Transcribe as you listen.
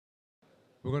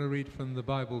We're going to read from the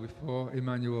Bible before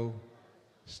Emmanuel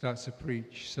starts to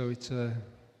preach. So it's a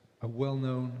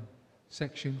well-known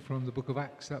section from the book of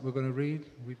Acts that we're going to read.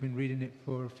 We've been reading it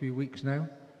for a few weeks now.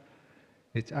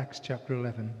 It's Acts chapter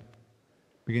 11,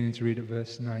 beginning to read at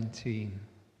verse 19.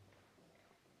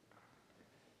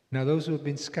 Now those who have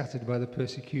been scattered by the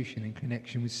persecution in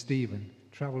connection with Stephen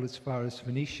travelled as far as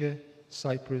Phoenicia,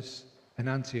 Cyprus, and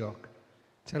Antioch,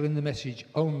 telling the message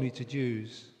only to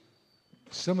Jews.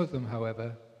 Some of them,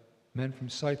 however, men from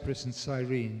Cyprus and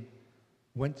Cyrene,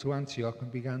 went to Antioch and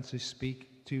began to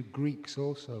speak to Greeks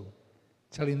also,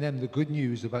 telling them the good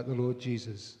news about the Lord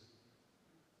Jesus.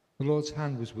 The Lord's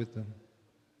hand was with them,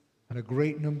 and a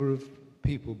great number of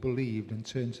people believed and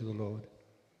turned to the Lord.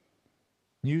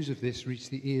 News of this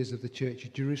reached the ears of the church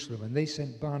at Jerusalem, and they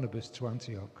sent Barnabas to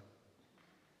Antioch.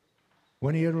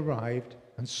 When he had arrived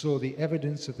and saw the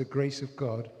evidence of the grace of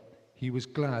God, he was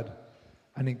glad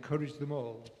and encouraged them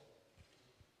all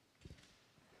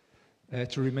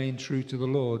to remain true to the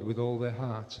Lord with all their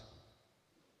heart.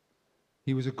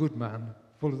 He was a good man,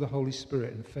 full of the Holy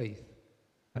Spirit and faith,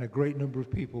 and a great number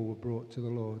of people were brought to the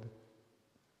Lord.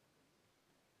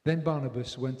 Then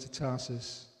Barnabas went to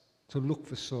Tarsus to look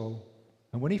for Saul,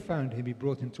 and when he found him, he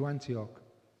brought him to Antioch.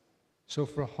 So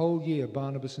for a whole year,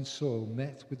 Barnabas and Saul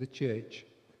met with the church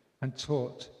and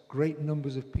taught great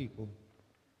numbers of people.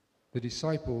 The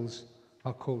disciples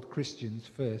are called Christians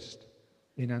first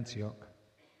in Antioch.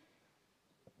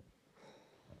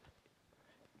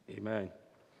 Amen.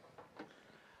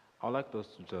 I'd like us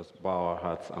to just bow our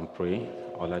hearts and pray.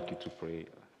 I'd like you to pray.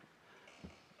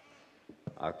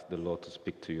 Ask the Lord to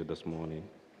speak to you this morning.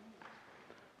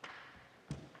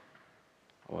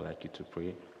 I would like you to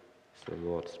pray. Say,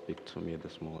 Lord, speak to me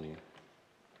this morning.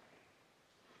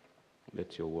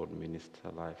 Let your word minister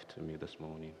life to me this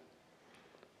morning.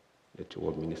 Let your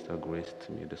word minister grace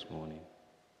to me this morning.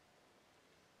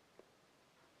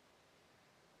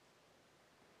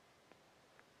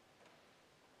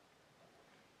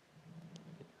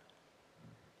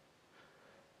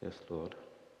 Yes, Lord.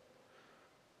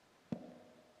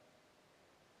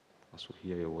 As we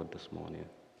hear your word this morning,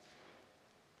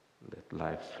 let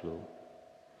life flow.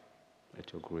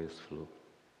 Let your grace flow.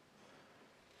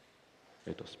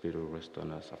 Let your spirit rest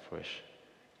on us afresh.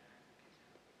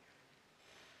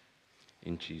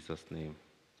 In Jesus' name,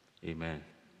 amen.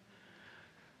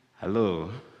 Hello.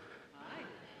 Hi.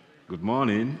 Good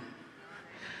morning.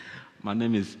 My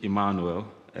name is Emmanuel,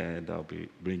 and I'll be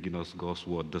bringing us God's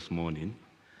word this morning.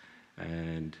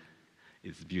 And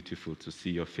it's beautiful to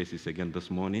see your faces again this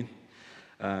morning.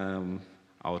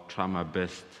 I'll try my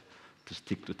best to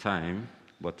stick to time,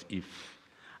 but if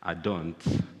I don't,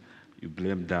 you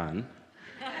blame Dan.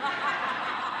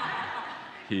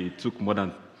 He took more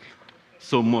than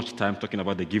so much time talking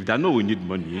about the gift. I know we need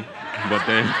money, but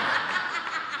then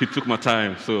he took my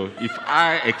time. So if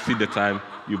I exceed the time,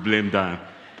 you blame Dan.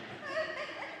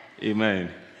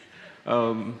 Amen.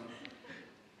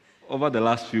 Over the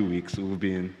last few weeks, we've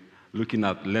been looking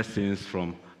at lessons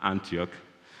from Antioch,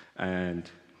 and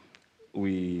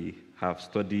we have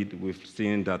studied, we've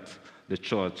seen that the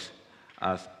church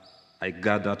as a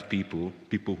gathered people,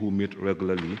 people who meet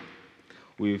regularly.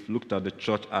 We've looked at the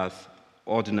church as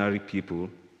ordinary people,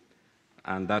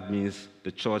 and that means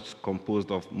the church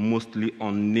composed of mostly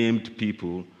unnamed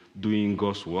people doing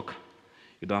God's work.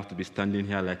 You don't have to be standing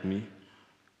here like me.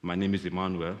 My name is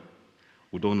Emmanuel.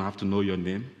 We don't have to know your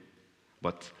name,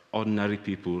 but ordinary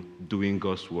people doing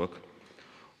God's work.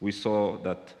 We saw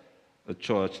that the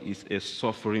church is a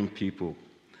suffering people,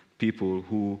 people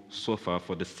who suffer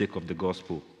for the sake of the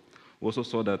gospel. We also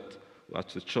saw that at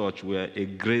the church we are a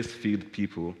grace-filled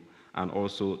people and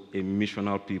also a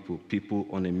missional people, people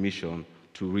on a mission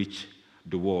to reach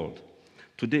the world.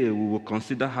 Today we will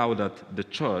consider how that the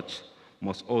church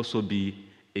must also be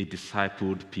a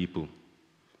discipled people.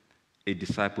 A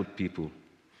discipled people.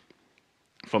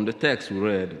 From the text we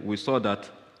read, we saw that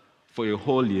for a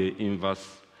whole year, in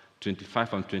verse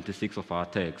 25 and 26 of our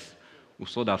text, we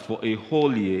saw that for a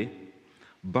whole year,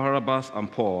 Barnabas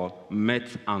and Paul met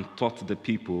and taught the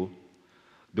people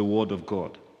the word of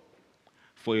God.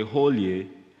 For a whole year,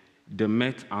 they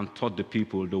met and taught the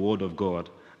people the word of God.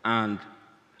 And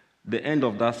the end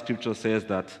of that scripture says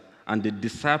that, and the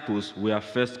disciples were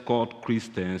first called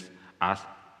Christians at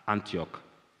Antioch.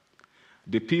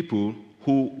 The people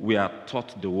who were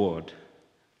taught the word,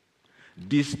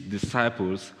 these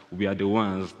disciples were the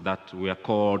ones that were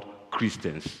called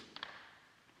Christians.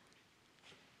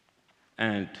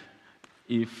 And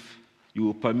if you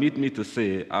will permit me to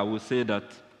say, I will say that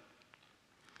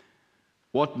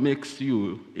what makes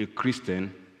you a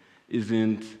Christian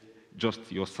isn't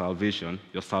just your salvation.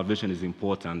 Your salvation is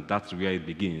important. That's where it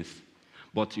begins.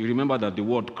 But you remember that the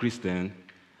word Christian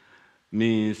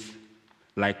means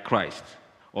like Christ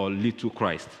or little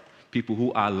Christ, people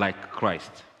who are like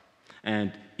Christ.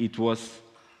 And it was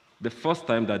the first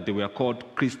time that they were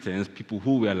called Christians, people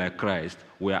who were like Christ,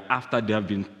 were after they have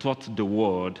been taught the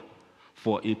word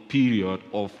for a period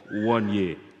of 1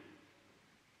 year.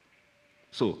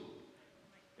 So,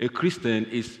 a Christian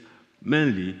is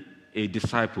mainly a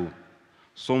disciple,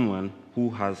 someone who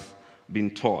has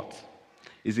been taught.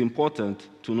 It's important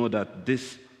to know that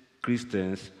these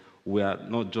Christians were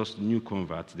not just new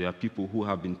converts, they are people who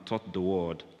have been taught the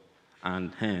word,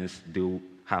 and hence they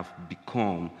have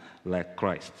become like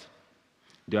Christ.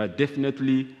 They are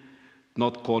definitely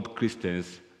not called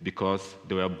Christians because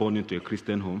they were born into a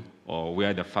Christian home or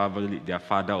where their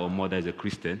father or mother is a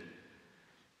Christian.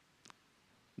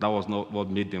 That was not what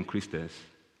made them Christians.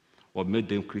 What made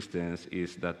them Christians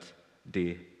is that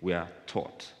they were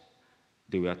taught.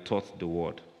 They were taught the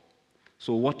word.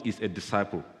 So what is a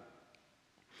disciple?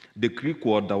 The Greek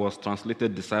word that was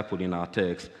translated disciple in our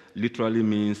text literally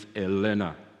means a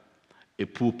learner, a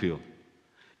pupil,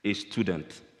 a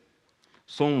student,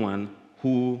 someone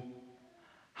who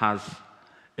has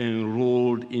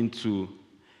enrolled into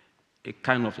a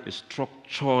kind of a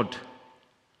structured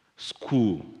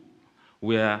school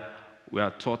where we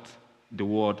are taught the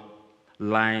word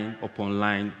line upon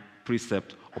line,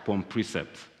 precept upon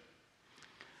precept.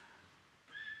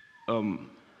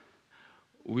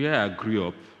 Where I grew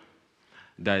up,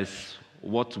 there is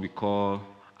what we call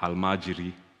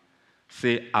almajiri.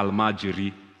 Say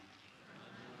almajiri.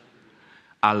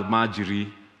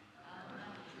 Almajiri.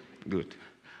 Good.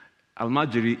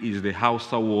 Almajiri is the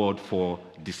Hausa word for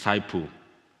disciple.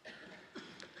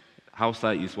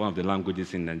 Hausa is one of the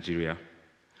languages in Nigeria.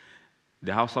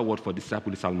 The Hausa word for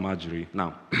disciple is almajiri.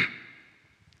 Now,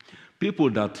 people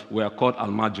that were called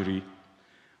almajiri,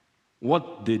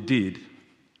 what they did,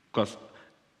 because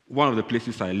one of the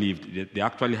places I lived, they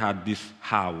actually had this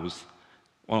house,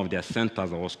 one of their centers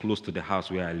that was close to the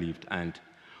house where I lived. And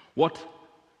what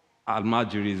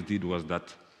almajiris did was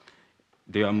that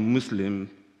they were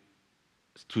Muslim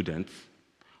students.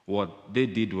 What they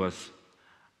did was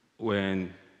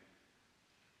when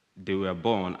they were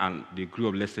born and they grew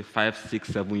up, let's say 5, 6,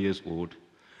 7 years old,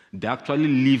 they actually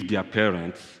leave their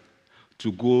parents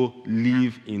to go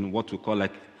live in what we call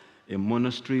like a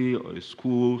monastery or a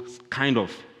school, kind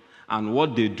of. And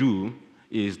what they do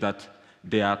is that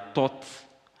they are taught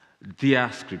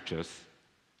their scriptures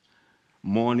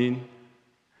morning,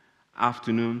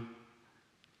 afternoon,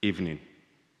 evening.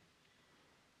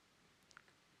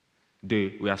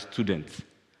 They were students.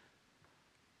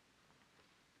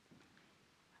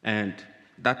 And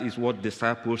that is what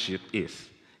discipleship is.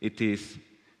 It is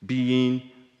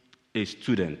being a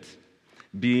student,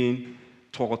 being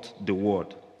taught the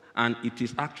word. And it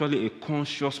is actually a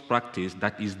conscious practice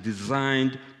that is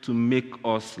designed to make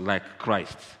us like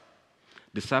Christ.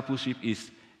 Discipleship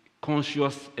is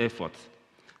conscious effort,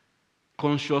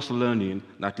 conscious learning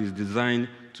that is designed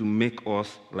to make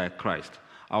us like Christ.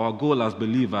 Our goal as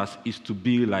believers is to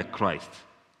be like Christ.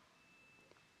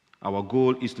 Our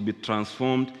goal is to be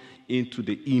transformed into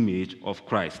the image of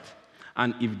Christ.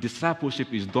 And if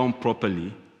discipleship is done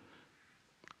properly,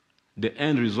 the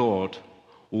end result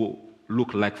will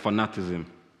look like fanaticism.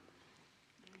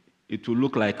 It will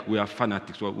look like we are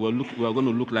fanatics. We are going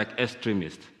to look like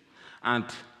extremists. And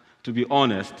to be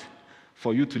honest,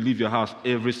 for you to leave your house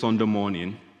every Sunday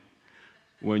morning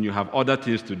when you have other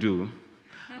things to do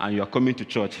and you are coming to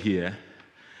church here,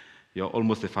 you're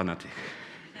almost a fanatic.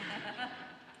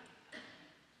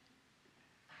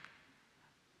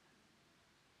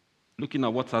 Looking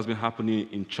at what has been happening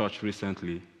in church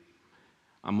recently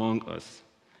among us,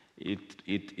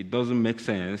 it doesn't make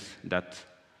sense that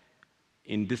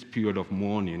in this period of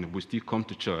mourning, we still come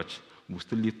to church, we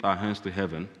still lift our hands to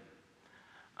heaven,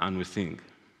 and we sing.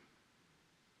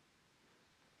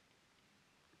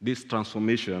 This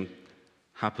transformation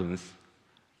happens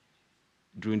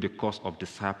during the course of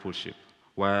discipleship,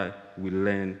 where we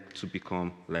learn to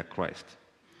become like Christ.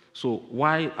 So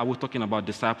why are we talking about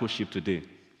discipleship today?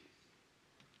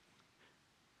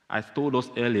 I told us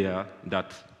earlier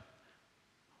that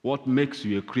what makes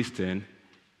you a Christian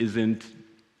isn't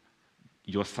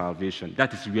your salvation.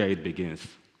 That is where it begins.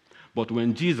 But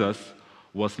when Jesus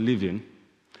was living,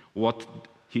 what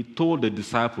he told the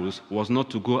disciples was not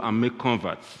to go and make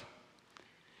converts.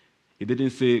 He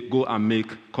didn't say, go and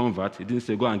make converts. He didn't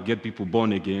say, go and get people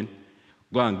born again.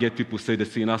 Go and get people say the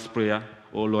sinner's prayer.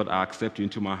 Oh, Lord, I accept you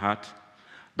into my heart.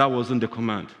 That wasn't the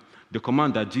command. The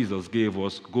command that Jesus gave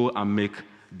was, go and make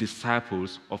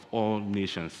disciples of all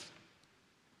nations.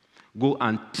 Go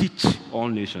and teach all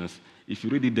nations. If you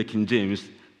read it, the King James,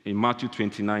 in Matthew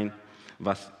 29,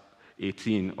 verse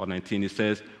 18 or 19, it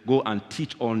says, go and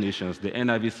teach all nations. The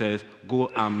NIV says,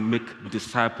 go and make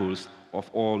disciples of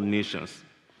all nations.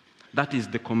 That is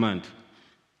the command.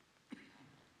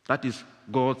 That is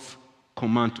God's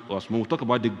command to us. When we talk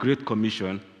about the Great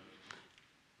Commission,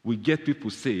 we get people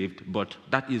saved, but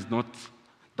that's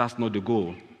not the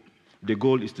goal. The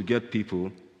goal is to get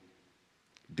people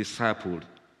discipled,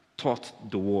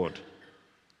 taught the word,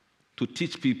 to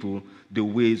teach people the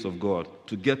ways of God,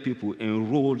 to get people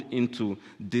enrolled into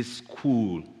this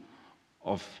school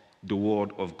of the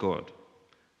word of God.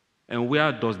 And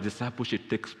where does discipleship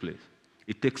take place?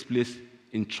 It takes place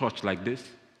in church like this.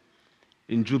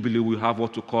 In Jubilee, we have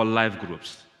what we call life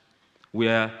groups,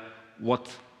 where what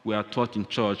we are taught in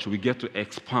church, we get to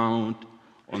expound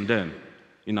on them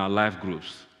in our life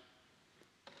groups.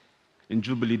 In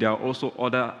Jubilee, there are also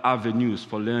other avenues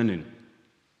for learning.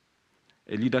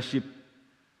 A leadership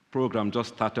program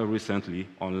just started recently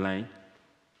online.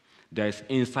 There is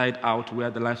Inside Out, where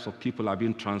the lives of people are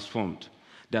being transformed.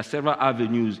 There are several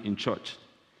avenues in church.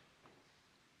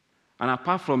 And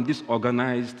apart from these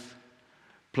organized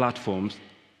platforms,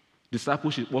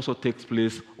 discipleship also takes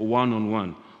place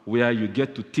one-on-one, where you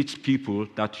get to teach people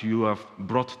that you have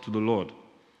brought to the Lord.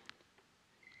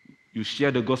 You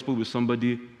share the gospel with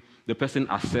somebody, the person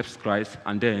accepts Christ,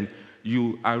 and then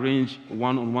you arrange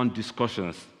one-on-one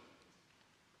discussions.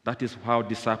 That is how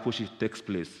discipleship takes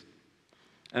place.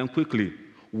 And quickly,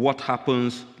 what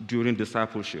happens during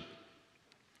discipleship?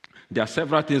 There are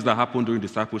several things that happen during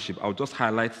discipleship. I'll just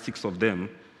highlight 6 of them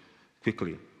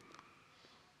quickly.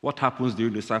 What happens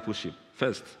during discipleship?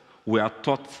 First, we are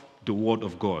taught the word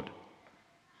of God.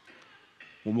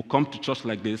 When we come to church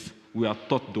like this, we are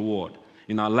taught the word.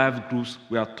 In our life groups,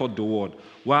 we are taught the word.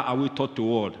 Why are we taught the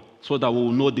word? So that we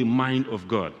will know the mind of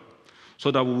God,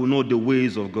 so that we will know the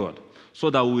ways of God, so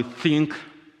that we will think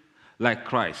like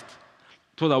Christ,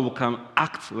 so that we can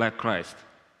act like Christ.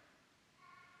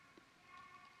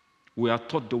 We are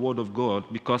taught the word of God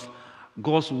because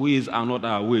God's ways are not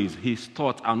our ways. His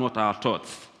thoughts are not our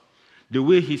thoughts. The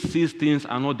way he sees things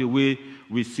are not the way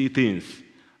we see things.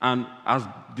 And as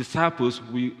disciples,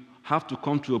 we have to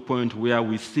come to a point where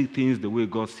we see things the way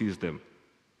God sees them.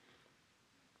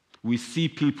 We see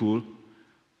people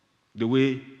the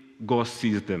way God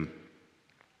sees them.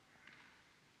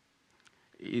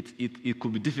 It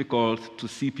could be difficult to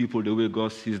see people the way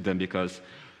God sees them because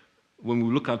when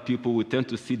we look at people, we tend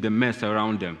to see the mess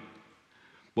around them.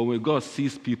 But when God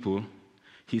sees people,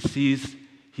 he sees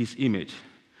his image.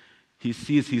 He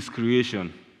sees his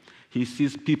creation. He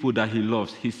sees people that he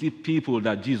loves. He sees people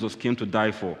that Jesus came to die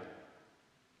for.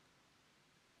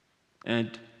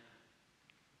 And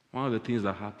one of the things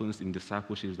that happens in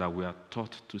discipleship is that we are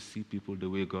taught to see people the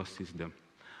way God sees them.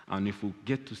 And if we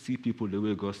get to see people the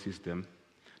way God sees them,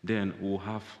 then we'll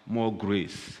have more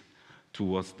grace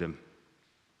towards them.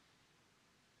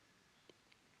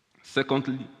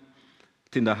 Secondly,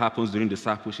 thing that happens during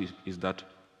discipleship is that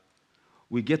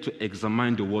we get to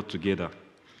examine the word together.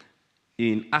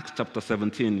 In Acts chapter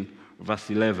 17, verse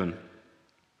 11,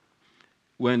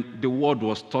 when the word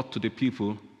was taught to the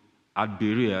people at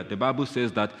Berea, the Bible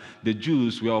says that the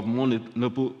Jews were of more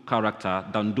noble character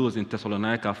than those in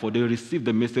Thessalonica, for they received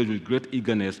the message with great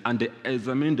eagerness, and they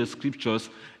examined the scriptures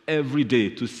every day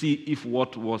to see if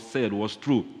what was said was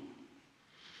true.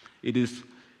 It is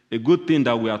a good thing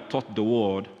that we are taught the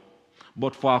word,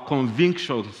 but for our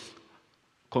convictions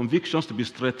to be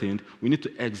strengthened, we need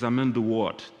to examine the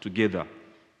word together.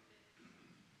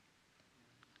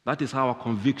 That is how our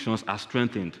convictions are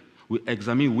strengthened. We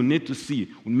examine, we need to see,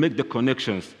 we make the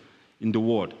connections in the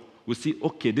word. We see,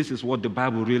 okay, this is what the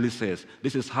Bible really says.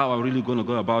 This is how I'm really going to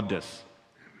go about this.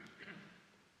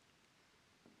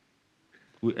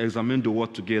 We examine the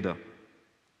word together.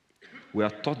 We are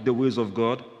taught the ways of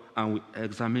God, and we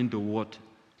examine the word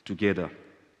together.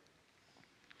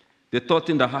 The third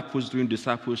thing that happens during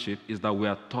discipleship is that we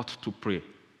are taught to pray.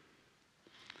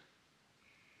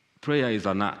 Prayer is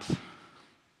an art.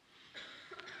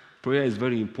 Prayer is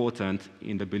very important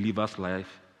in the believer's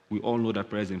life. We all know that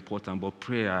prayer is important, but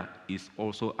prayer is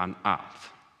also an art.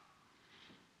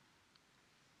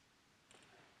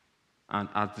 And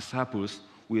as disciples,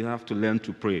 we have to learn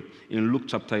to pray. In Luke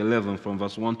chapter 11, from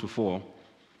verse 1 to 4,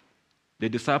 the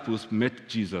disciples met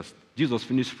Jesus. Jesus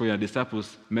finished prayer, the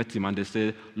disciples met him, and they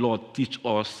said, Lord, teach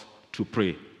us to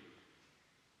pray.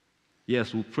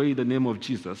 Yes, we pray in the name of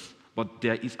Jesus, but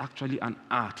there is actually an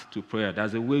art to prayer.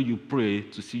 There's a way you pray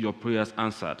to see your prayers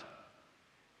answered.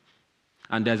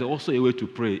 And there's also a way to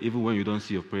pray even when you don't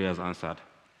see your prayers answered.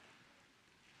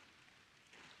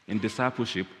 In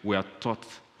discipleship, we are taught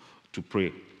to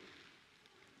pray.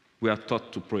 We are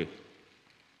taught to pray.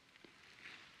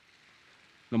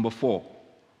 Number 4,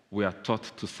 we are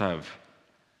taught to serve.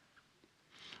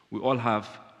 We all have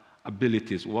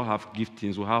abilities, we all have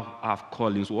giftings, we all have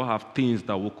callings, we all have things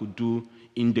that we could do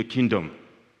in the kingdom.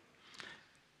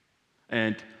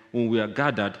 And when we are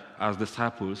gathered as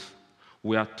disciples,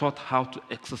 we are taught how to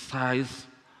exercise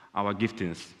our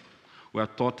giftings. We are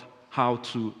taught how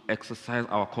to exercise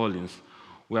our callings.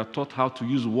 We are taught how to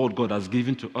use what God has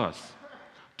given to us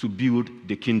to build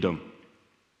the kingdom.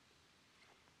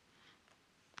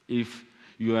 If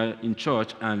you are in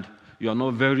church and you are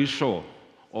not very sure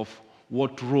of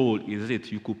what role is it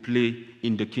you could play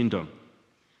in the kingdom,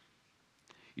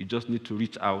 you just need to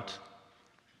reach out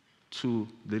to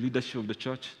the leadership of the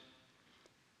church.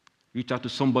 Reach out to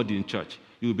somebody in church.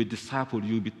 You will be discipled.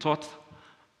 You will be taught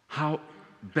how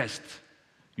best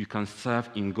you can serve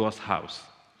in God's house.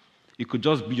 It could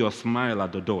just be your smile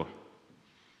at the door.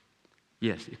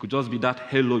 Yes, it could just be that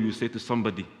hello you say to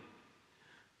somebody,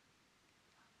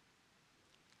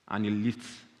 and it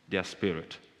lifts their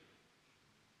spirit.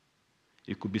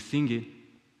 It could be singing.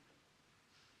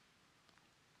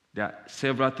 There are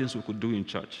several things we could do in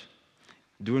church.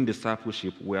 During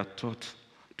discipleship, we are taught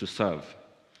to serve.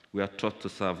 We are taught to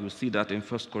serve. You'll see that in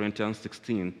 1 Corinthians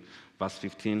 16, verse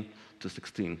 15 to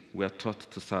 16. We are taught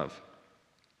to serve.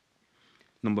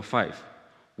 Number 5,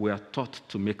 we are taught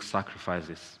to make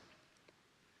sacrifices.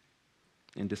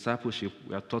 In discipleship,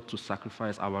 we are taught to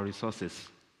sacrifice our resources,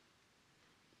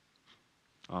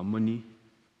 our money.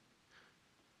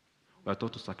 We are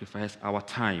taught to sacrifice our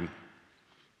time.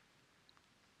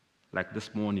 Like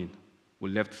this morning, we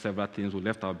left several things. We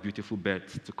left our beautiful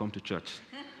beds to come to church.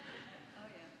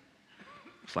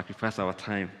 Sacrifice our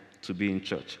time to be in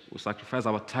church. We sacrifice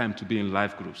our time to be in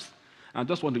life groups. And I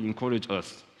just want to encourage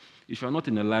us, if you're not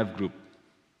in a life group,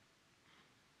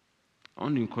 I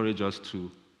want to encourage us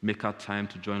to make our time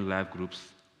to join life groups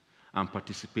and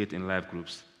participate in life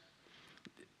groups.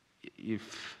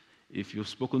 If you've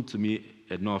spoken to me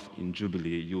enough in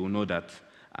Jubilee, you will know that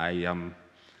I am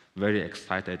very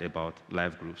excited about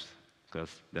life groups,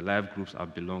 because the life groups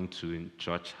I've belonged to in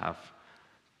church have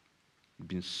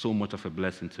been so much of a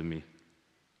blessing to me.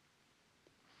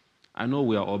 I know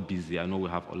we are all busy. I know we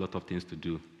have a lot of things to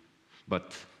do.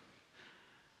 But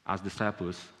as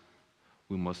disciples,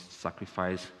 we must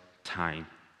sacrifice time.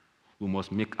 We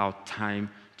must make our time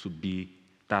to be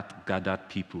that gathered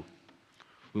people.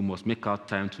 We must make our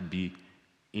time to be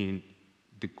in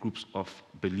the groups of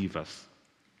believers.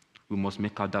 We must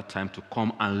make out that time to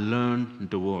come and learn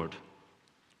the word.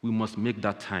 We must make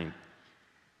that time.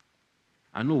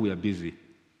 I know we are busy.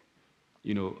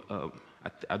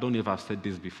 I don't know if I've said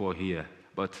this before here,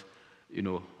 but,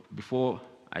 before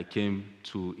I came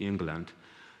to England,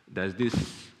 there's this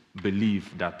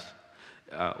belief that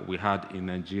we had in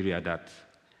Nigeria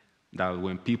that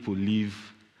when people leave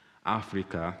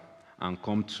Africa and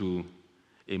come to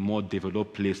a more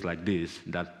developed place like this,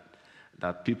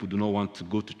 that people do not want to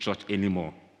go to church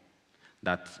anymore,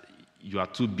 that you are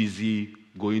too busy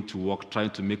going to work,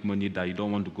 trying to make money, that you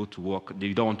don't want to go to work, that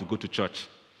you don't want to go to church.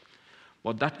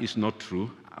 But that is not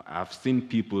true. I've seen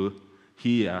people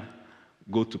here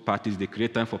go to parties, they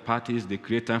create time for parties, they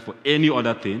create time for any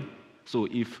other thing. So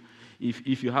if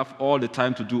you have all the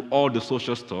time to do all the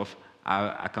social stuff,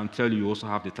 I can tell you also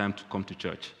have the time to come to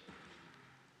church.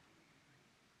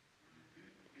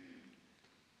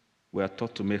 We are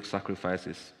taught to make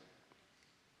sacrifices.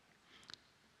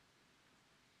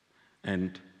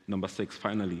 And number 6,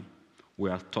 finally, we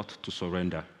are taught to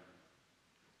surrender.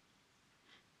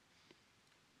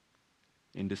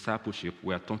 In discipleship,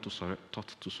 we are taught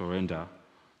to surrender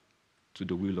to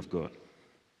the will of God.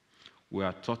 We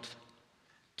are taught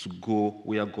to go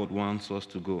where God wants us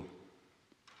to go.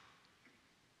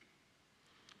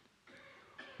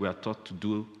 We are taught to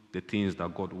do the things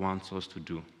that God wants us to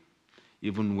do,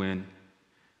 even when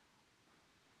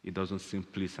it doesn't seem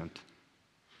pleasant.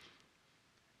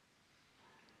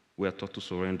 We are taught to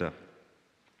surrender.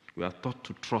 We are taught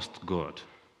to trust God.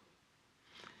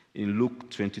 In Luke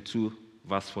 22,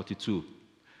 verse 42,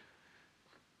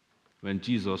 when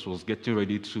Jesus was getting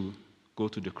ready to go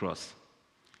to the cross,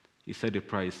 he said a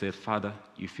prayer. He said, "Father,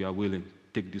 if you are willing,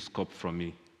 take this cup from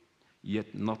me.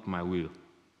 Yet not my will,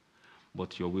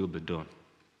 but your will be done."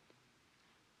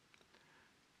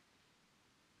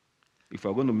 If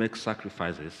we're going to make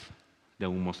sacrifices,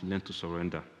 then we must learn to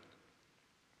surrender.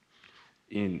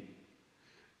 In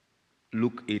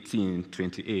Luke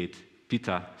 18:28,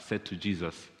 Peter said to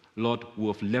Jesus, "Lord, we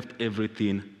have left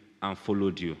everything and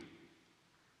followed you."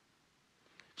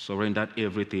 Surrendered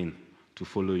everything to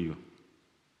follow you.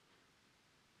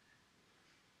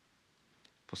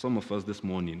 For some of us this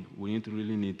morning, we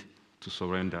really need to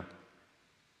surrender.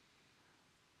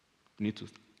 We need to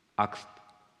ask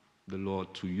the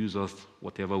Lord to use us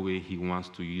whatever way He wants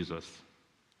to use us.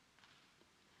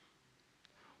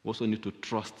 We also need to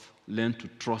learn to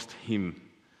trust Him,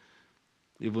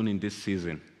 even in this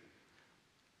season.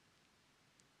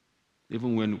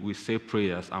 Even when we say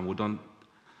prayers and we don't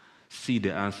see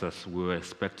the answers we were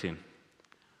expecting,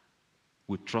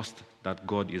 we trust that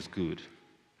God is good.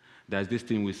 There's this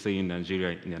thing we say in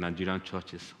Nigeria, in the Nigerian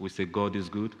churches. We say God is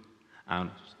good,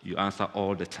 and you answer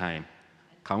all the time.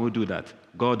 Can we do that?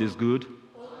 God is good,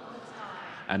 all the time.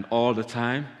 And all the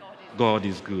time, God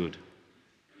is good.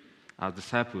 As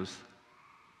disciples,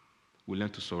 we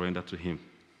learn to surrender to Him.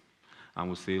 And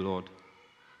we say, Lord,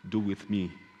 do with me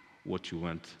what you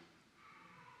want.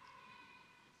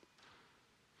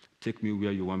 Take me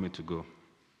where you want me to go.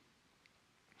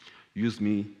 Use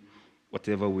me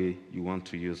whatever way you want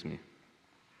to use me.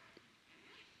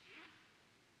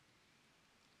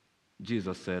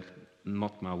 Jesus said,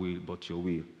 not my will, but your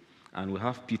will. And we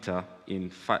have Peter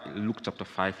in Luke chapter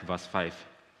 5, verse 5.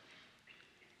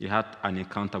 He had an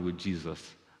encounter with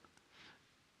Jesus.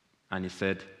 And he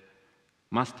said,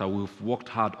 Master, we've worked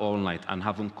hard all night and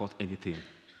haven't caught anything.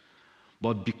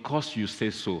 But because you say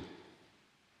so,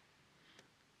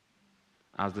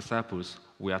 as disciples,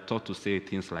 we are taught to say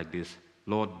things like this: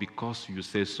 Lord, because you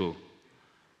say so,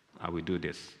 I will do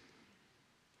this.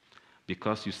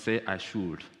 Because you say I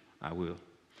should, I will.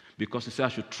 Because you say I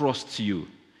should trust you,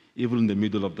 even in the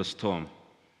middle of the storm,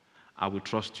 I will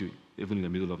trust you, even in the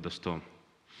middle of the storm.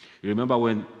 You remember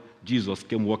when Jesus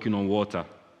came walking on water,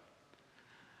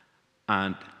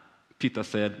 and Peter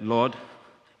said, Lord,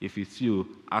 if it's you,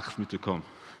 ask me to come.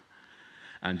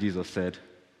 And Jesus said,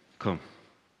 come.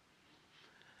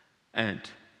 And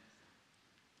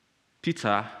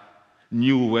Peter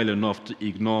knew well enough to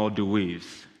ignore the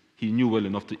waves. He knew well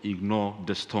enough to ignore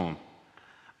the storm.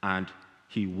 And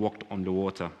he walked on the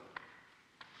water.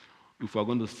 If we're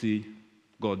going to see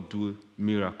God do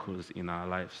miracles in our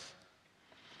lives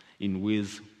in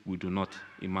ways we do not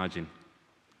imagine,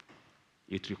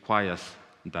 it requires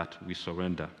that we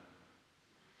surrender,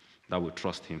 that we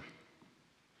trust Him.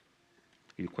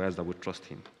 It requires that we trust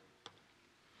Him.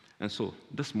 And so,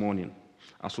 this morning,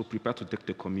 as we prepare to take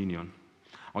the communion,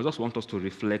 I just want us to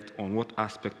reflect on what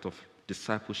aspect of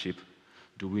discipleship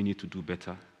do we need to do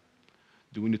better?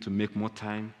 Do we need to make more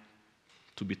time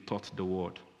to be taught the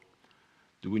Word?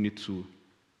 Do we need to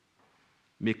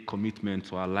make commitment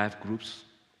to our life groups?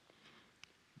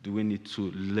 Do we need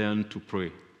to learn to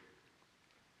pray?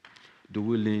 Do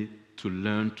we need to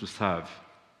learn to serve?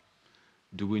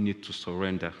 Do we need to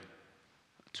surrender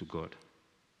to God?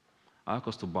 I like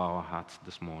us to bow our hearts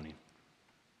this morning.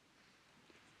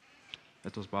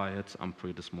 Let us bow our heads and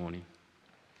pray this morning.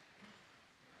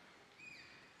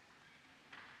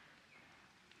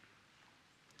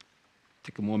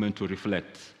 Take a moment to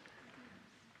reflect.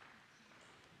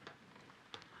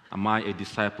 Am I a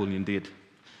disciple indeed?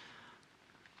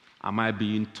 Am I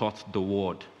being taught the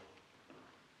Word?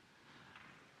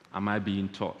 Am I being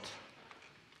taught?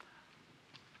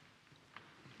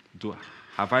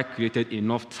 Have I created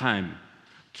enough time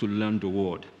to learn the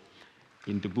Word?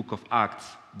 In the book of Acts,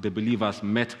 the believers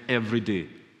met every day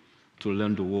to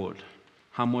learn the Word.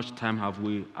 How much time have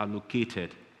we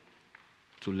allocated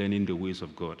to learning the ways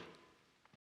of God?